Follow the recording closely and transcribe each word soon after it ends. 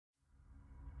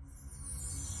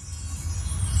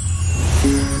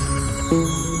Wait!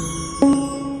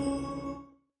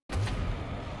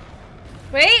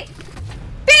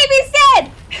 Baby's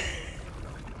dead!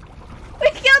 We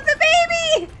killed the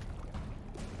baby!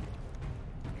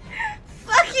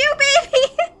 Fuck you, baby!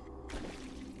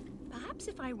 Perhaps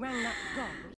if I rang that gong.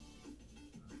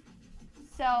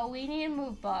 So, we need to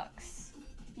move books.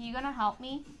 You gonna help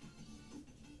me?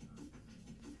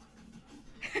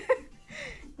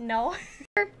 No.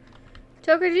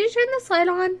 Joker, did you turn this light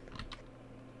on?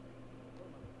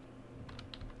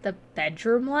 The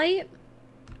bedroom light?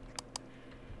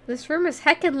 This room is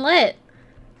heckin' lit.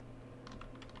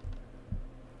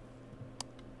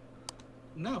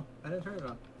 No, I didn't turn it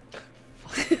on.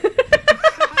 Yeah,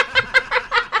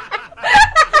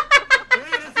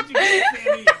 that's what you get,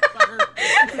 Sammy, fucker.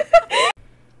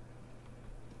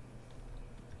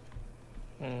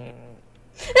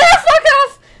 Ah, fuck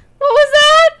off! What was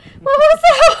that? What was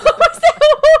that? What was that?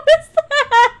 What was that?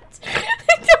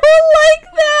 I don't like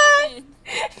that!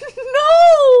 No!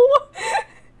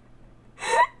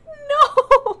 No!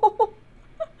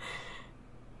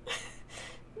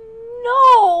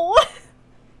 No!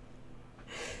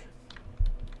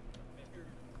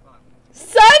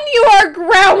 Son, you are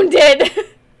grounded!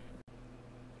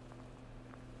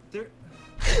 There...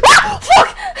 Ah,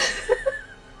 fuck!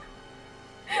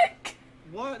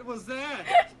 What was that?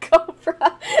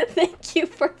 Cobra, thank you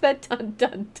for the dun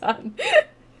dun dun.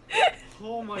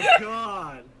 Oh my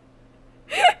god.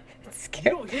 It You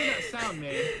don't hear that sound,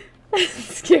 man. It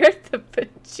scared the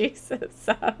bejesus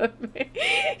out of me.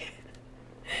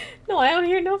 No, I don't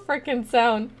hear no freaking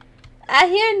sound. I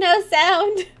hear no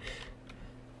sound.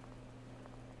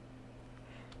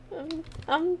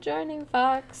 I'm joining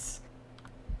Fox.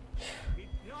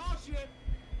 Oh shit!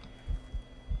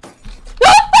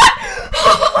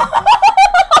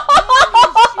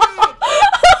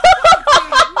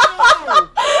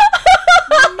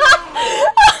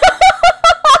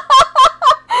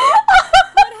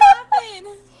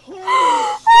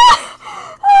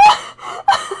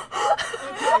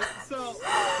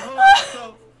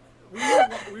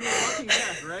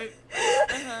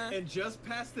 Just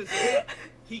past this hit,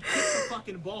 he kicked the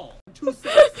fucking ball. 2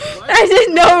 seconds. What? I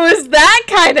didn't know it was that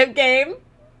kind of game.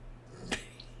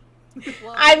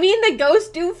 Whoa. I mean, the ghosts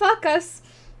do fuck us.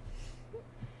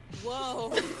 Whoa.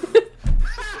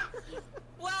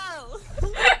 Whoa.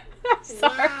 I'm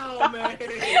sorry. Wow, man.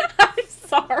 I'm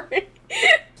sorry.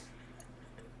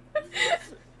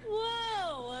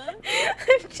 Whoa. I'm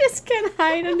just gonna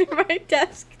hide under my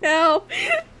desk now.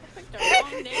 The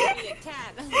wrong name to be a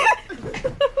cat.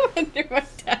 Under my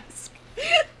desk.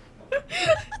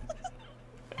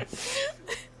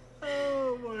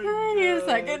 Oh my god. I need a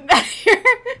second here.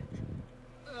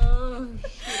 Oh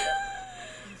shit.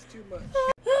 It's too much.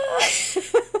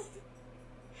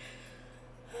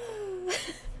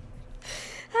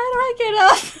 How do I get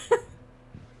up?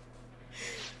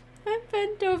 I'm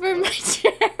bent over my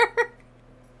chair.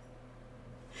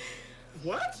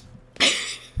 What?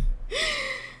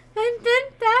 I'm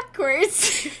bent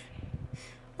backwards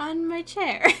on my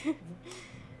chair.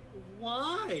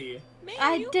 Why? Man,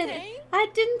 I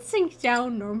didn't sink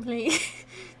down normally.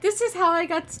 This is how I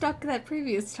got stuck that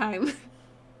previous time.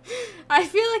 I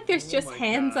feel like there's Oh just my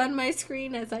hands God. on my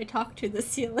screen as I talk to the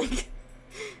ceiling.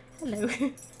 Hello.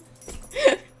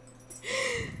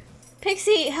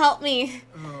 Pixie, help me.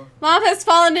 Oh. Mom has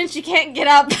fallen and she can't get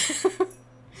up.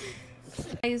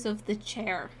 Size of the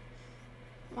chair.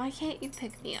 Why can't you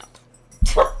pick me up?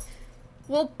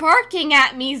 Well, barking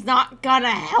at me's not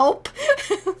gonna help.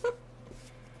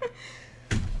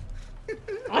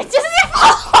 I just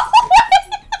fall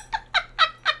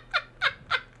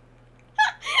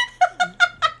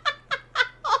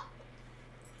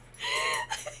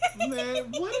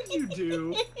Man, what did you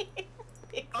do?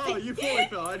 Oh, you fully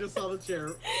fell. I just saw the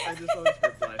chair. I just saw the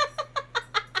chair fly.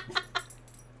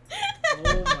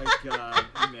 Oh my god,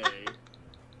 May.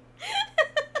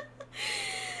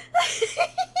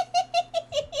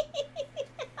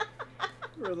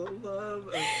 For the love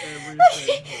of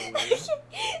everything holy.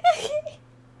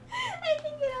 I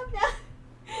can get up now.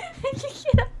 I can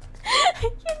get up. I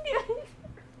can do it.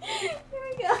 Here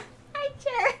we go. Hi,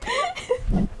 chair.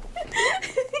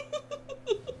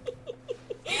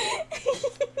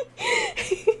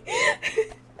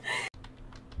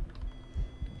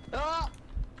 Oh,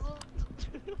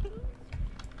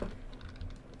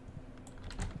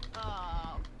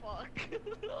 fuck.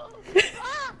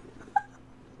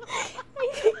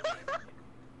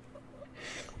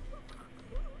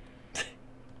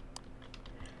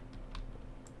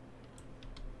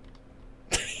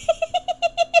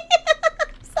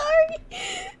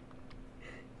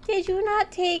 Did you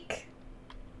not take...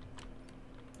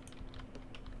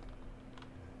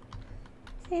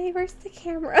 Hey, where's the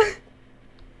camera?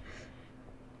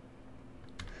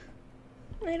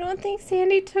 I don't think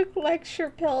Sandy took lecture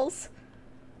pills.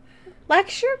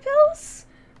 Lecture pills?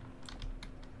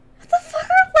 What the fuck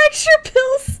are lecture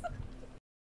pills?